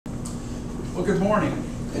Well, good morning.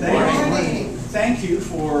 Good morning. Thank you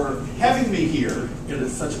for having me here. It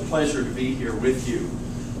is such a pleasure to be here with you.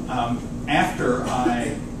 After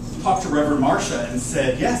I talked to Reverend Marcia and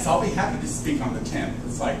said, yes, I'll be happy to speak on the 10th,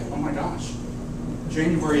 it's like, oh my gosh,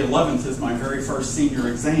 January 11th is my very first senior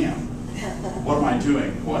exam. What am I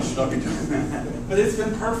doing? What should I be doing? But it's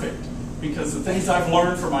been perfect, because the things I've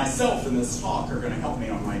learned for myself in this talk are going to help me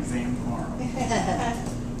on my exam tomorrow.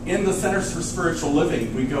 In the Centers for Spiritual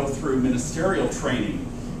Living, we go through ministerial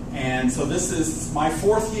training. And so this is my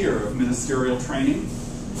 4th year of ministerial training.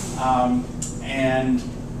 And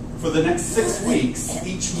for the next 6 weeks,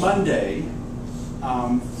 each Monday,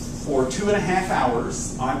 for 2.5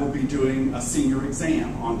 hours, I will be doing a senior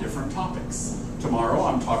exam on different topics. Tomorrow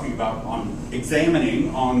I'm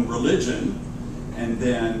examining on religion, and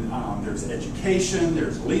then there's education,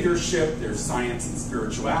 there's leadership, there's science and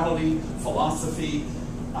spirituality, philosophy,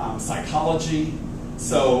 psychology.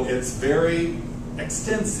 So it's very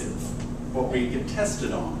extensive what we get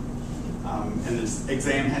tested on. And this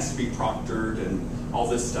exam has to be proctored and all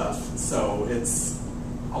this stuff. So it's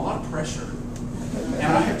a lot of pressure. And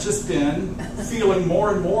I have just been feeling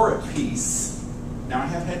more and more at peace. Now I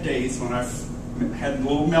have had days when I've had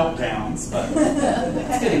little meltdowns, but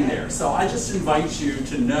it's getting there. So I just invite you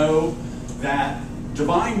to know that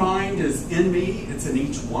Divine Mind is in me, it's in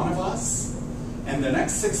each one of us. And the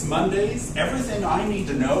next 6 Mondays, everything I need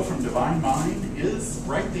to know from Divine Mind is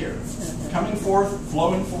right there, coming forth,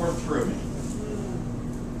 flowing forth through me.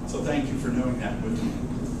 So thank you for knowing that with me.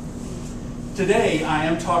 Today I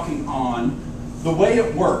am talking on the way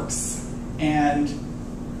it works. And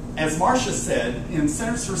as Marcia said, in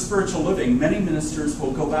Centers for Spiritual Living, many ministers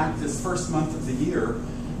will go back this first month of the year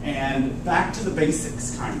and back to the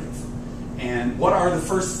basics, kind of. And what are the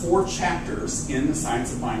first 4 chapters in the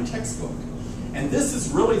Science of Mind textbook? And this is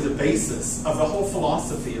really the basis of the whole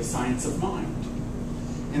philosophy of Science of Mind.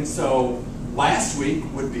 And so last week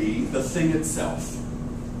would be the thing itself.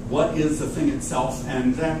 What is the thing itself?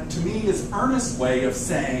 And that, to me, is Ernest's way of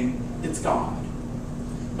saying it's God.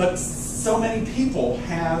 But so many people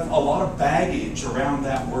have a lot of baggage around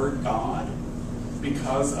that word God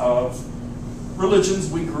because of religions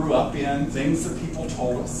we grew up in, things that people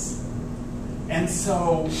told us. And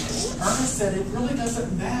so Ernest said it really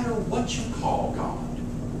doesn't matter what you call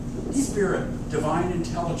God. Spirit, divine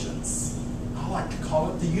intelligence. I like to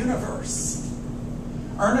call it the universe.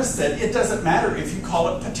 Ernest said it doesn't matter if you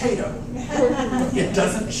call it potato. It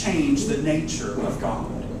doesn't change the nature of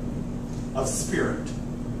God, of spirit,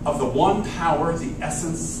 of the one power, the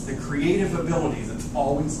essence, the creative ability that's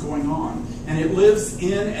always going on. And it lives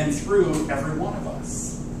in and through every one of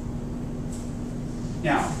us.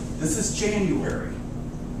 Now, this is January.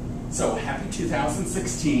 So happy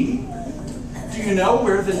 2016. Do you know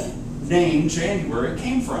where the name January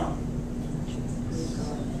came from?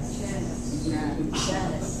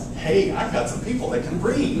 Hey, I've got some people that can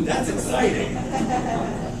read. That's exciting.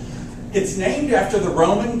 It's named after the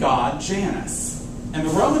Roman god Janus. And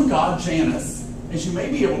the Roman god Janus, as you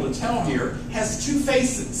may be able to tell here, has 2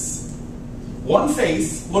 faces. One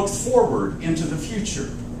face looks forward into the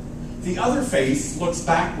future. The other face looks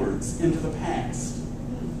backwards into the past.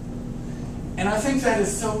 And I think that is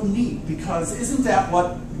so neat, because isn't that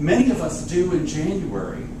what many of us do in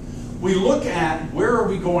January? We look at where are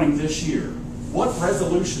we going this year? What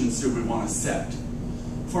resolutions do we want to set?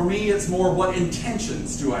 For me, it's more what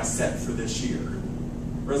intentions do I set for this year?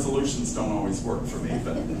 Resolutions don't always work for me,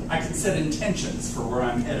 but I can set intentions for where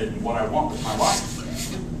I'm headed and what I want with my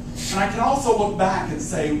life. And I can also look back and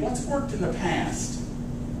say, what's worked in the past?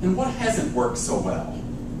 And what hasn't worked so well?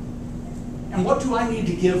 And what do I need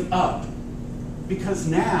to give up? Because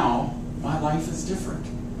now my life is different.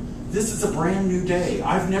 This is a brand new day.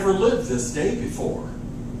 I've never lived this day before.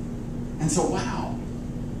 And so, wow,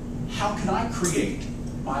 how can I create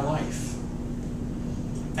my life?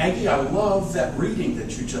 Aggie, I love that reading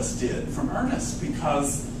that you just did from Ernest,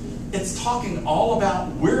 because it's talking all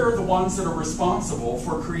about we're the ones that are responsible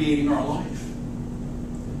for creating our life.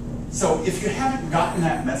 So if you haven't gotten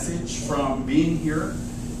that message from being here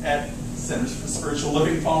at Centers for Spiritual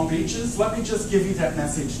Living Palm Beaches, let me just give you that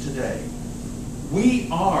message today. We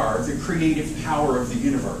are the creative power of the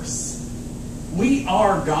universe. We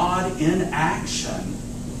are God in action,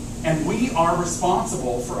 and we are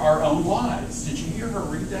responsible for our own lives. Did you hear her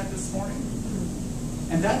read that this morning?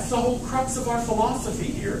 And that's the whole crux of our philosophy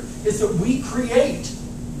here, is that we create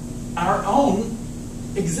our own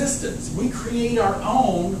existence. We create our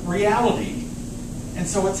own reality. And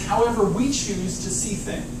so it's however we choose to see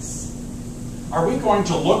things. Are we going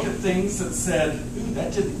to look at things that said, ooh,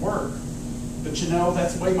 that didn't work, but but you know,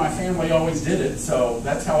 that's the way my family always did it, so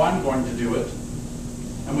that's how I'm going to do it.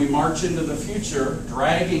 And we march into the future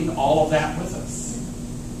dragging all of that with us?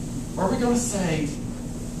 Or are we going to say,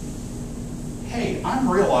 hey, I'm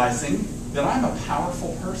realizing that I'm a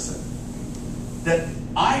powerful person, that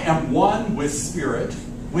I am one with Spirit,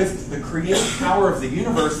 with the creative power of the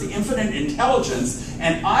universe, the infinite intelligence,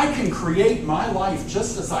 and I can create my life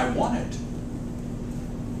just as I want it.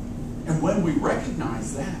 And when we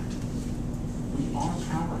recognize that, we are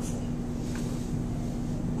powerful.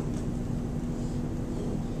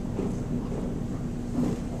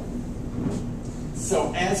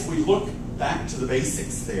 So as we look back to the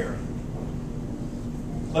basics there,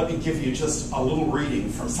 let me give you just a little reading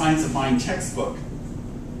from Science of Mind textbook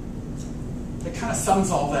that kind of sums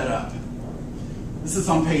all that up. This is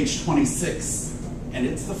on page 26, and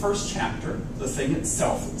it's the first chapter, the thing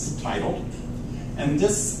itself, it's titled. And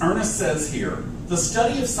this, Ernest says here, the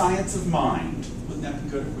study of science of mind, wouldn't that be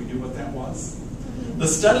good if we knew what that was? The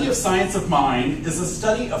study of science of mind is a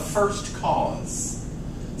study of first cause,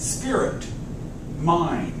 spirit,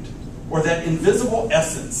 mind, or that invisible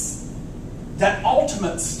essence, that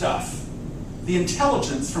ultimate stuff, the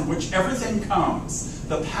intelligence from which everything comes,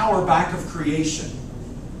 the power back of creation,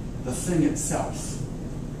 the thing itself.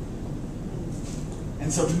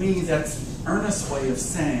 And so to me, that's Ernest's way of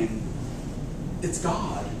saying it's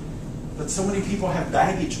God. But so many people have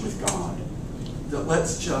baggage with God that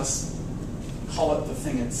let's just call it the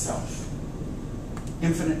thing itself.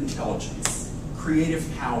 Infinite intelligence,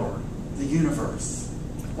 creative power, the universe,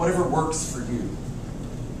 whatever works for you.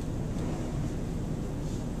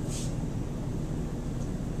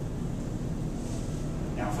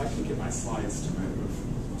 Now, if I can get my slides to move.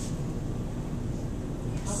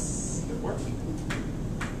 Is it working?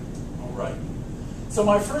 All right. So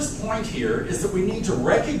my first point here is that we need to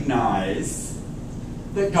recognize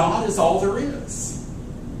that God is all there is.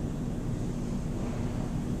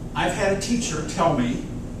 I've had a teacher tell me,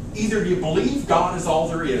 either you believe God is all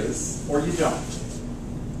there is, or you don't.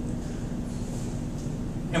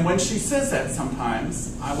 And when she says that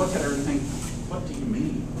sometimes, I look at her and think, what do you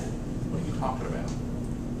mean? What are you talking about?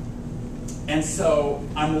 And so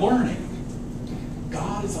I'm learning,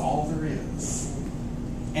 God is all there is.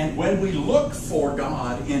 And when we look for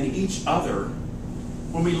God in each other,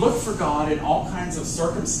 when we look for God in all kinds of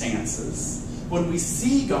circumstances, when we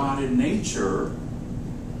see God in nature,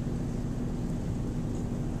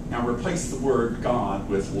 now replace the word God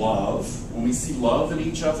with love. When we see love in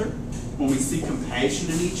each other, when we see compassion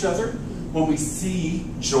in each other, when we see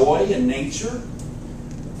joy in nature,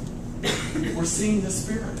 we're seeing the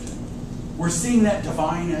Spirit. We're seeing that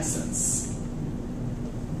divine essence.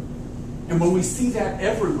 And when we see that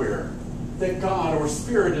everywhere, that God or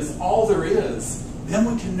Spirit is all there is, then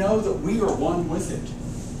we can know that we are one with it.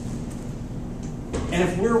 And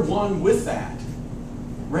if we're one with that,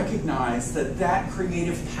 recognize that that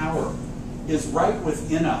creative power is right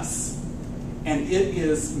within us, and it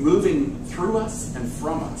is moving through us and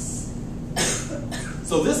from us.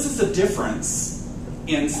 So this is a difference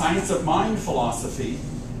in science of mind philosophy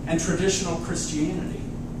and traditional Christianity.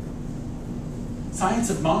 Science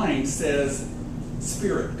of mind says,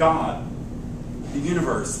 Spirit, God, the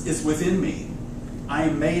universe is within me. I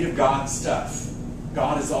am made of God's stuff.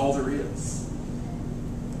 God is all there is.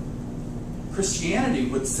 Christianity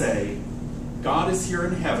would say, God is here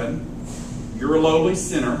in heaven. You're a lowly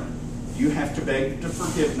sinner. You have to beg for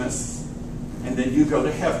forgiveness, and then you go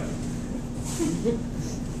to heaven.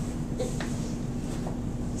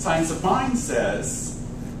 Science of mind says,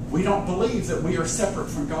 we don't believe that we are separate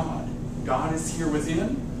from God. God is here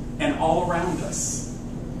within and all around us.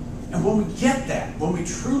 And when we get that, when we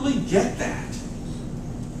truly get that,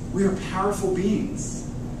 we are powerful beings.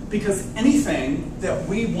 Because anything that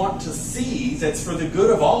we want to see that's for the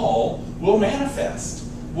good of all will manifest,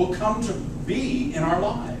 will come to be in our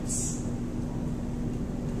lives.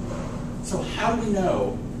 So how do we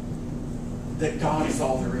know that God is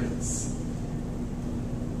all there is?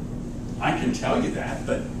 I can tell you that,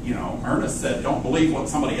 but, Ernest said, don't believe what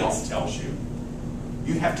somebody else tells you.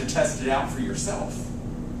 You have to test it out for yourself.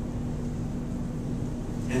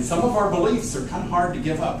 And some of our beliefs are kind of hard to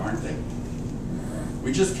give up, aren't they?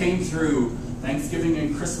 We just came through Thanksgiving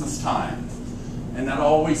and Christmas time, and that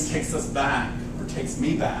always takes us back, or takes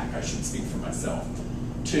me back, I should speak for myself,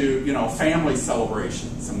 to, family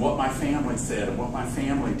celebrations and what my family said and what my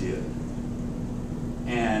family did.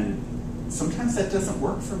 And sometimes that doesn't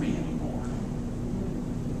work for me anymore.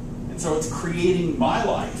 And so it's creating my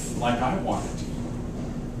life like I want it.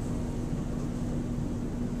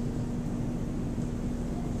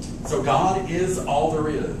 So God is all there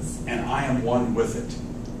is, and I am one with it.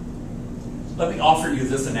 Let me offer you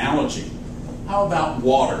this analogy. How about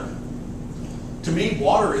water? To me,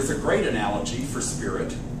 water is a great analogy for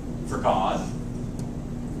spirit, for God,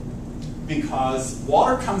 because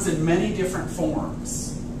water comes in many different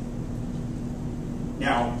forms.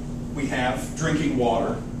 Now, we have drinking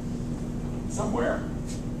water somewhere.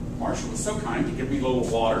 Marshall was so kind to give me a little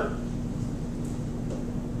water.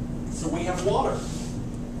 So we have water.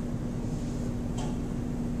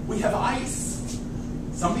 We have ice.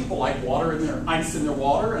 Some people like ice in their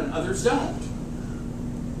water and others don't.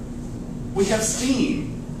 We have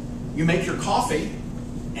steam. You make your coffee,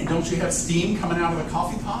 and don't you have steam coming out of the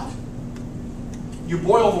coffee pot? You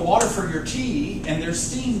boil the water for your tea, and there's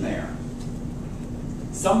steam there.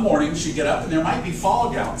 Some mornings you get up and there might be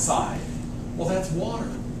fog outside. Well, that's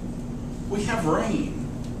water. We have rain.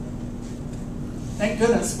 Thank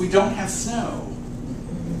goodness we don't have snow.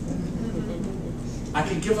 I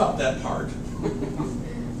can give up that part.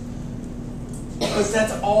 Because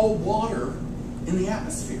that's all water in the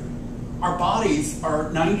atmosphere. Our bodies are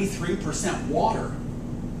 93% water.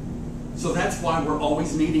 So that's why we're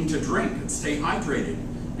always needing to drink and stay hydrated,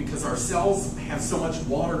 because our cells have so much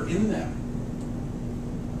water in them.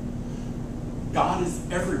 God is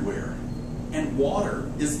everywhere, and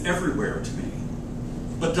water is everywhere to me.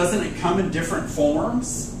 But doesn't it come in different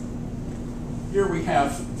forms? Here we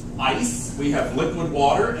have ice, we have liquid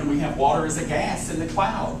water, and we have water as a gas in the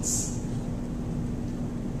clouds.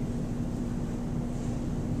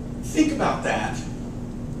 Think about that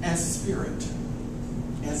as spirit,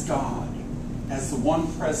 as God, as the one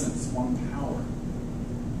presence, one power.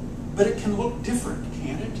 But it can look different,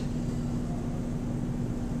 can't it?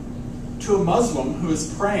 To a Muslim who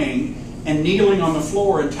is praying and kneeling on the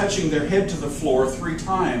floor and touching their head to the floor 3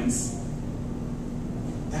 times,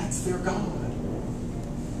 that's their God.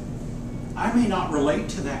 I may not relate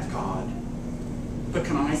to that God, but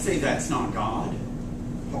can I say that's not God?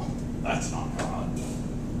 Oh, that's not God.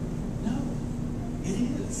 No, it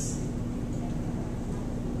is.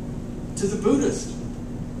 To the Buddhist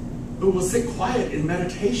who will sit quiet in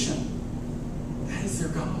meditation, that is their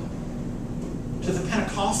God. To the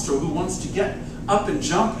Pentecostal who wants to get up and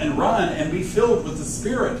jump and run and be filled with the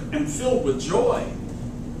Spirit and filled with joy,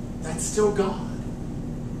 that's still God.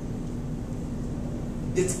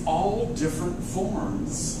 It's all different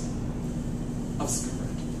forms of spirit.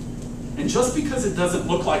 And just because it doesn't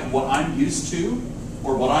look like what I'm used to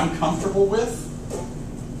or what I'm comfortable with,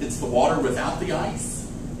 it's the water without the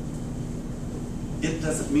ice, it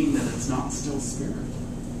doesn't mean that it's not still spirit.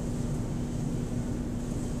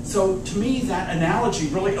 So to me, that analogy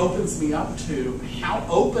really opens me up to how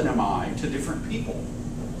open am I to different people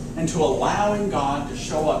and to allowing God to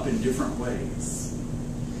show up in different ways.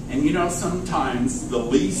 And you know, sometimes the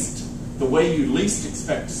way you least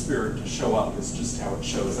expect spirit to show up is just how it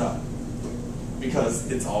shows up,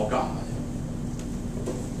 because it's all God.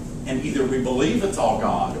 And either we believe it's all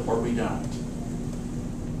God or we don't.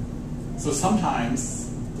 So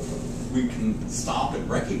sometimes we can stop and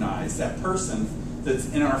recognize that person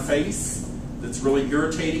that's in our face, that's really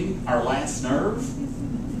irritating our last nerve.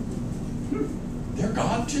 They're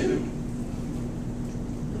God too.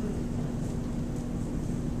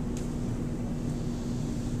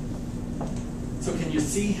 So can you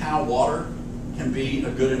see how water can be a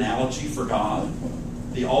good analogy for God?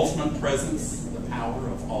 The ultimate presence, the power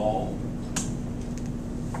of all.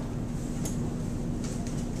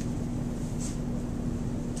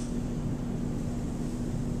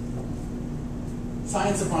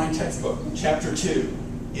 Science of Mind textbook, chapter 2,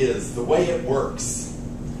 is The Way It Works.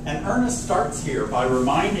 And Ernest starts here by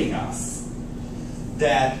reminding us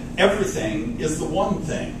that everything is the one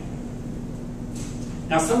thing.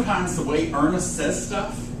 Now, sometimes the way Ernest says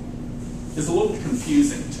stuff is a little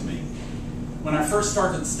confusing to me. When I first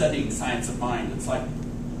started studying Science of Mind, it's like,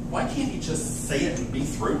 why can't he just say it and be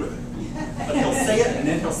through with it? But he'll say it, and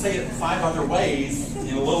then he'll say it 5 other ways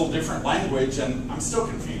in a little different language, and I'm still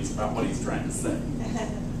confused about what he's trying to say.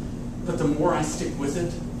 But the more I stick with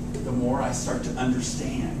it, the more I start to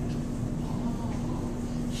understand.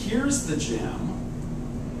 Here's the gem.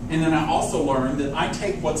 And then I also learned that I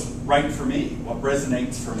take what's right for me, what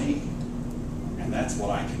resonates for me, and that's what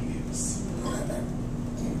I can use.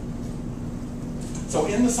 So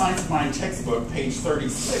in the Science of Mind textbook, page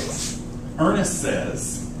 36, Ernest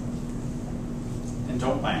says, and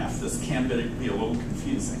don't laugh, this can be a little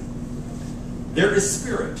confusing. There is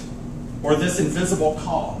spirit, or this invisible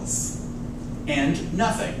cause, and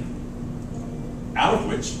nothing, out of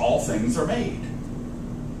which all things are made.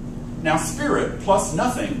 Now spirit plus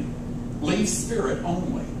nothing leaves spirit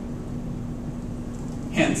only.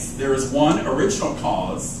 Hence, there is one original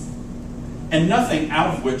cause, and nothing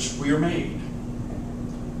out of which we are made.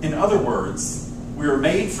 In other words, we are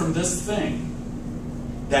made from this thing.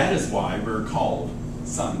 That is why we're called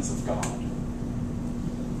sons of God.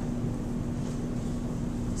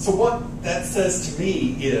 So what that says to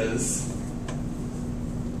me is,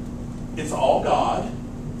 it's all God.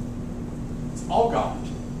 It's all God.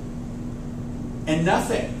 And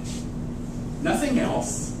nothing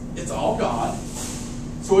else. It's all God.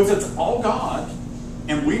 So if it's all God,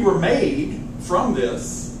 and we were made from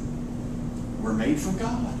this, we're made from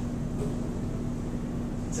God.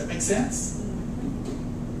 Does that make sense?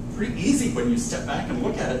 Pretty easy when you step back and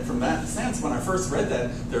look at it from that sense. When I first read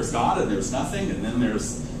that, there's God and there's nothing, and then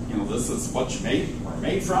there's, this is what we're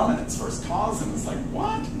made from, and it's first cause, and it's like,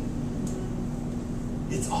 what?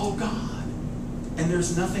 It's all God, and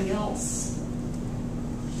there's nothing else.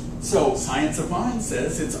 So, Science of Mind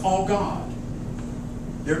says it's all God.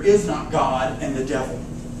 There is not God and the devil.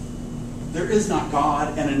 There is not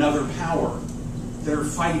God and another power that are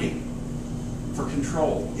fighting for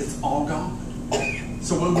control. It's all God.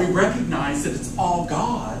 So when we recognize that it's all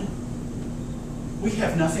God, we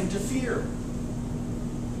have nothing to fear.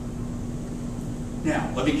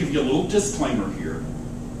 Now, let me give you a little disclaimer here,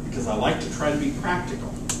 because I like to try to be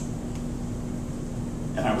practical.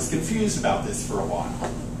 And I was confused about this for a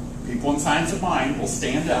while. People in Science of Mind will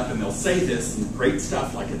stand up and they'll say this and great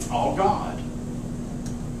stuff like it's all God.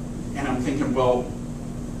 And I'm thinking, well,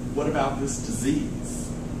 what about this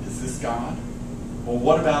disease? Is this God? Well,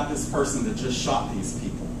 what about this person that just shot these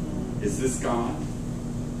people? Is this God?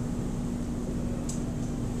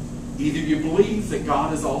 Either you believe that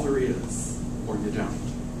God is all there is, or you don't.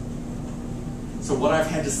 So what I've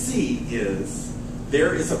had to see is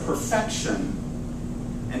there is a perfection,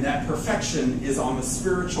 and that perfection is on the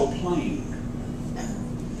spiritual plane.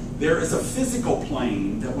 There is a physical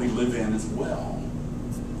plane that we live in as well.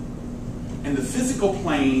 And the physical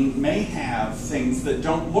plane may have things that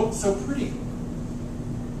don't look so pretty.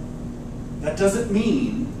 That doesn't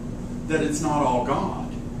mean that it's not all God.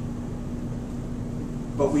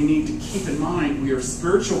 But we need to keep in mind we are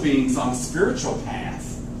spiritual beings on a spiritual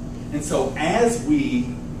path. And so as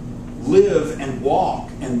we live and walk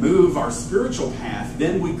and move our spiritual path,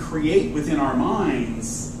 then we create within our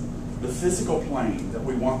minds the physical plane that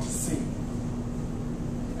we want to see.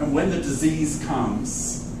 And when the disease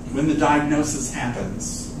comes, when the diagnosis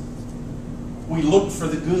happens, we look for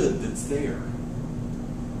the good that's there.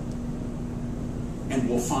 And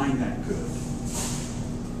we'll find that good.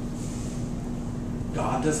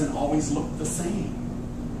 God doesn't always look the same,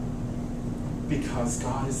 because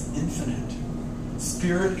God is infinite.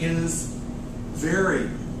 Spirit is very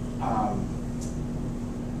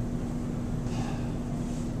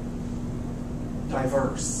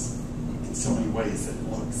diverse in so many ways that it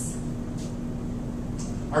looks.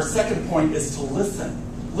 Our second point is to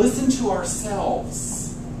listen. Listen to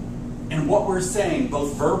ourselves and what we're saying,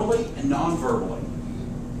 both verbally and non-verbally.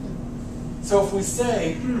 So if we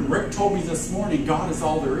say, Rick told me this morning God is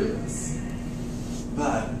all there is,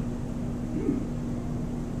 but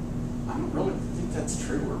I don't really think that's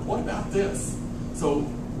true, or what about this? So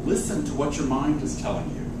listen to what your mind is telling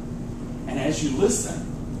you. And as you listen,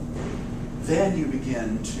 then you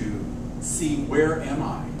begin to see, where am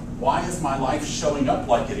I? Why is my life showing up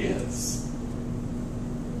like it is?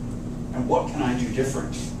 And what can I do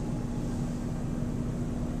different?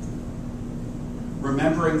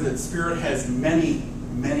 Remembering that Spirit has many,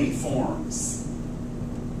 many forms.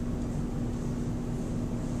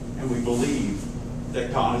 And we believe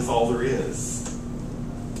that God is all there is.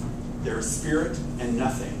 There is Spirit and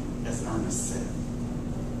nothing, as Ernest said.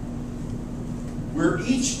 We're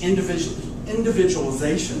each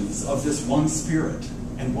individualizations of this one Spirit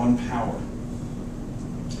and one power.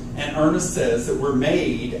 And Ernest says that we're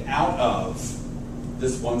made out of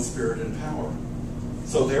this one Spirit and power.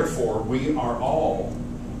 So therefore, we are all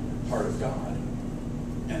part of God.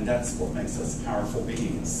 And that's what makes us powerful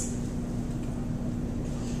beings.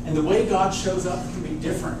 And the way God shows up can be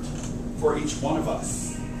different for each one of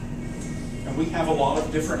us. And we have a lot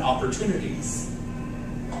of different opportunities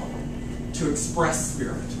to express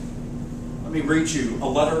Spirit. Let me read you a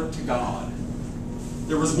letter to God.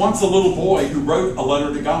 There was once a little boy who wrote a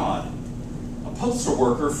letter to God. A postal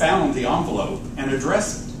worker found the envelope and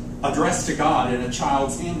addressed to God in a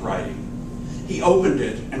child's handwriting. He opened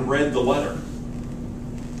it and read the letter.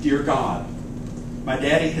 Dear God, my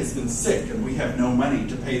daddy has been sick and we have no money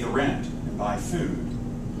to pay the rent and buy food.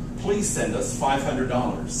 Please send us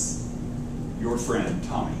 $500. Your friend,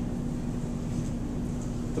 Tommy.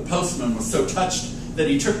 The postman was so touched that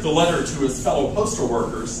he took the letter to his fellow postal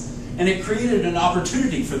workers, and it created an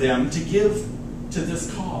opportunity for them to give to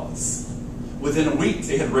this cause. Within a week,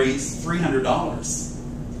 they had raised $300.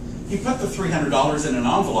 He put the $300 in an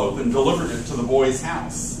envelope and delivered it to the boy's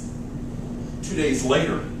house. 2 days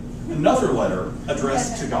later, another letter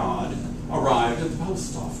addressed to God arrived at the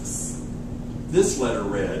post office. This letter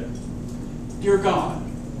read, "Dear God,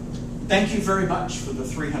 thank you very much for the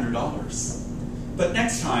 $300. But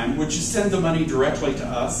next time, would you send the money directly to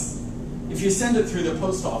us? If you send it through the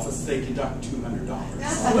post office, they deduct $200.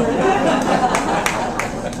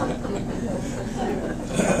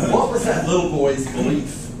 What was that little boy's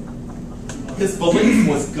belief? His belief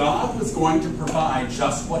was God was going to provide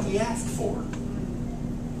just what he asked for.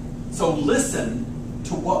 So listen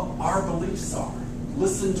to what our beliefs are.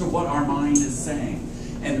 Listen to what our mind is saying.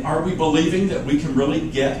 And are we believing that we can really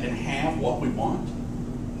get and have what we want?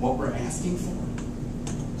 What we're asking for?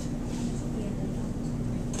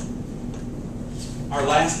 Our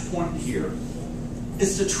last point here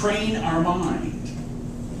is to train our mind.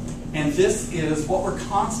 And this is what we're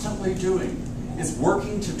constantly doing, is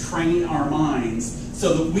working to train our minds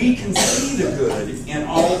so that we can see the good in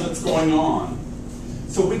all that's going on.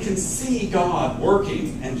 So we can see God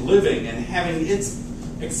working and living and having its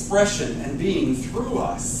expression and being through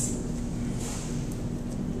us.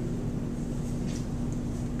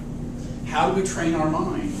 How do we train our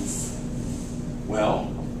minds? Well,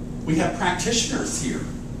 we have practitioners here.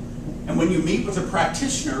 And when you meet with a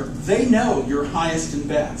practitioner, they know your highest and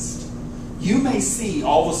best. You may see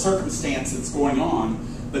all the circumstances going on,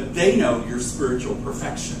 but they know your spiritual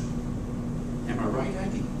perfection. Am I right,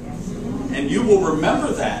 Aggie? Yes. And you will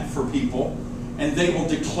remember that for people, and they will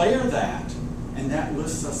declare that, and that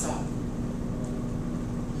lifts us up.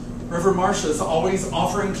 Reverend Marcia is always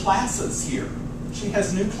offering classes here. She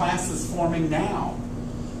has new classes forming now.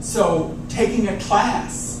 So taking a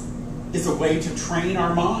class is a way to train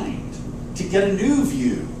our mind, to get a new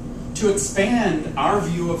view, to expand our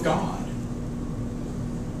view of God.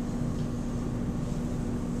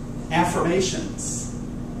 Affirmations.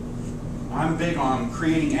 I'm big on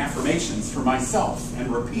creating affirmations for myself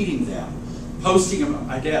and repeating them, posting them at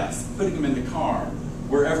my desk, putting them in the car,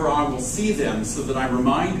 wherever I will see them so that I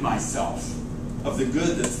remind myself of the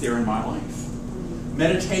good that's there in my life.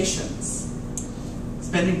 Meditations.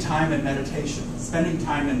 Spending time in meditation, spending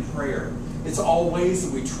time in prayer. It's all ways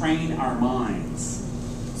that we train our minds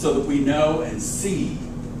so that we know and see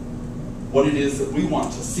what it is that we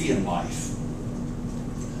want to see in life.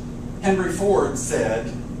 Henry Ford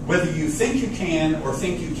said, "Whether you think you can or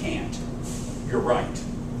think you can't, you're right."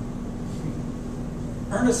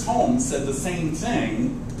 Ernest Holmes said the same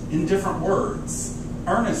thing in different words.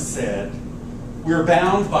 Ernest said, "We're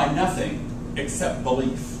bound by nothing except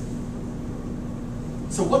belief."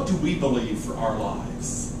 So what do we believe for our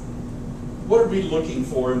lives? What are we looking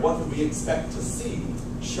for, and what do we expect to see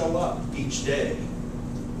show up each day?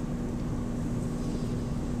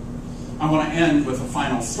 I want to end with a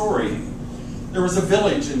final story. There was a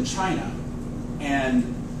village in China, and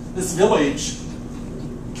this village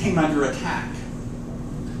came under attack.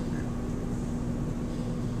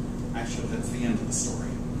 Actually, that's the end of the story.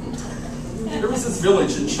 There was this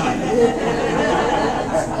village in China,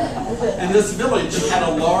 and this village had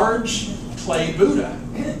a large clay Buddha,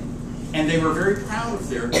 and they were very proud of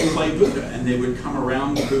their clay Buddha, and they would come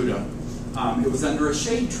around the Buddha. It was under a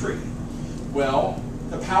shade tree. Well,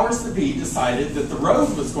 the powers that be decided that the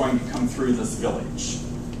road was going to come through this village,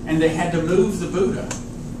 and they had to move the Buddha,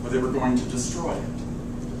 or they were going to destroy it.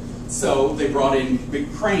 So they brought in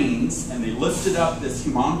big cranes, and they lifted up this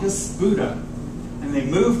humongous Buddha, and they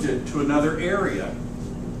moved it to another area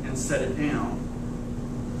and set it down.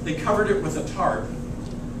 They covered it with a tarp.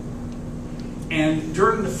 And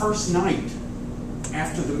during the first night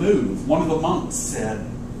after the move, one of the monks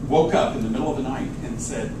woke up in the middle of the night and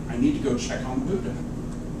said, "I need to go check on the Buddha."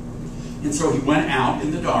 And so he went out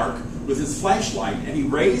in the dark with his flashlight, and he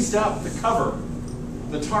raised up the cover,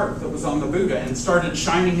 the tarp that was on the Buddha, and started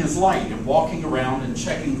shining his light and walking around and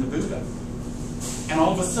checking the Buddha. And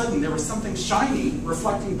all of a sudden, there was something shiny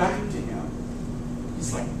reflecting back to him.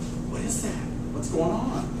 He's like, "What is that? What's going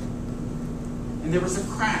on?" And there was a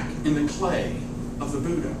crack in the clay of the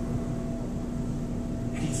Buddha.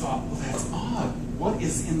 And he thought, "Well, that's odd. What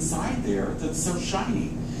is inside there that's so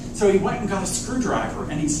shiny?" So he went and got a screwdriver,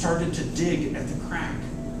 and he started to dig at the crack.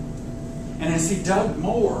 And as he dug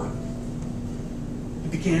more, he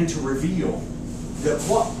began to reveal that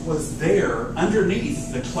what was there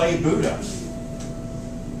underneath the clay Buddha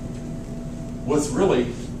was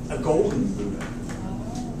really a golden Buddha.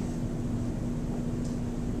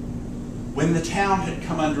 When the town had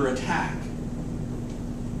come under attack,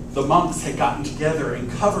 the monks had gotten together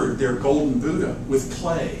and covered their golden Buddha with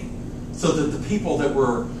clay so that the people that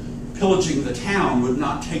were pillaging the town would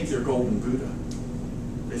not take their golden Buddha.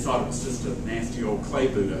 They thought it was just a nasty old clay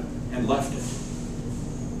Buddha and left it.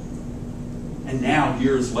 And now,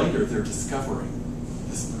 years later, they're discovering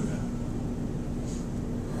this Buddha.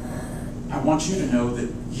 I want you to know that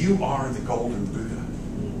you are the golden Buddha.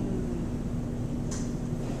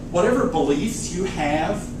 Whatever beliefs you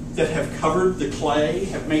have that have covered the clay,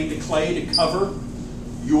 have made the clay to cover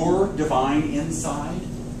your divine inside,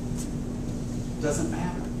 doesn't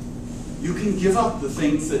matter. You can give up the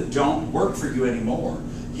things that don't work for you anymore.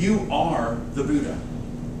 You are the Buddha.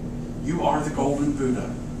 You are the golden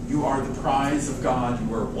Buddha. You are the prize of God.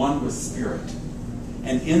 You are one with Spirit.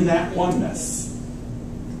 And in that oneness,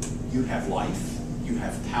 you have life, you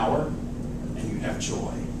have power, and you have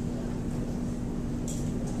joy.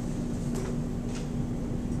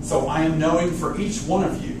 So I am knowing for each one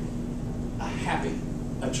of you a happy,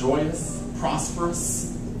 a joyous,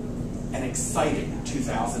 prosperous, and exciting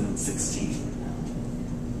 2016.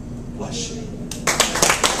 Bless you.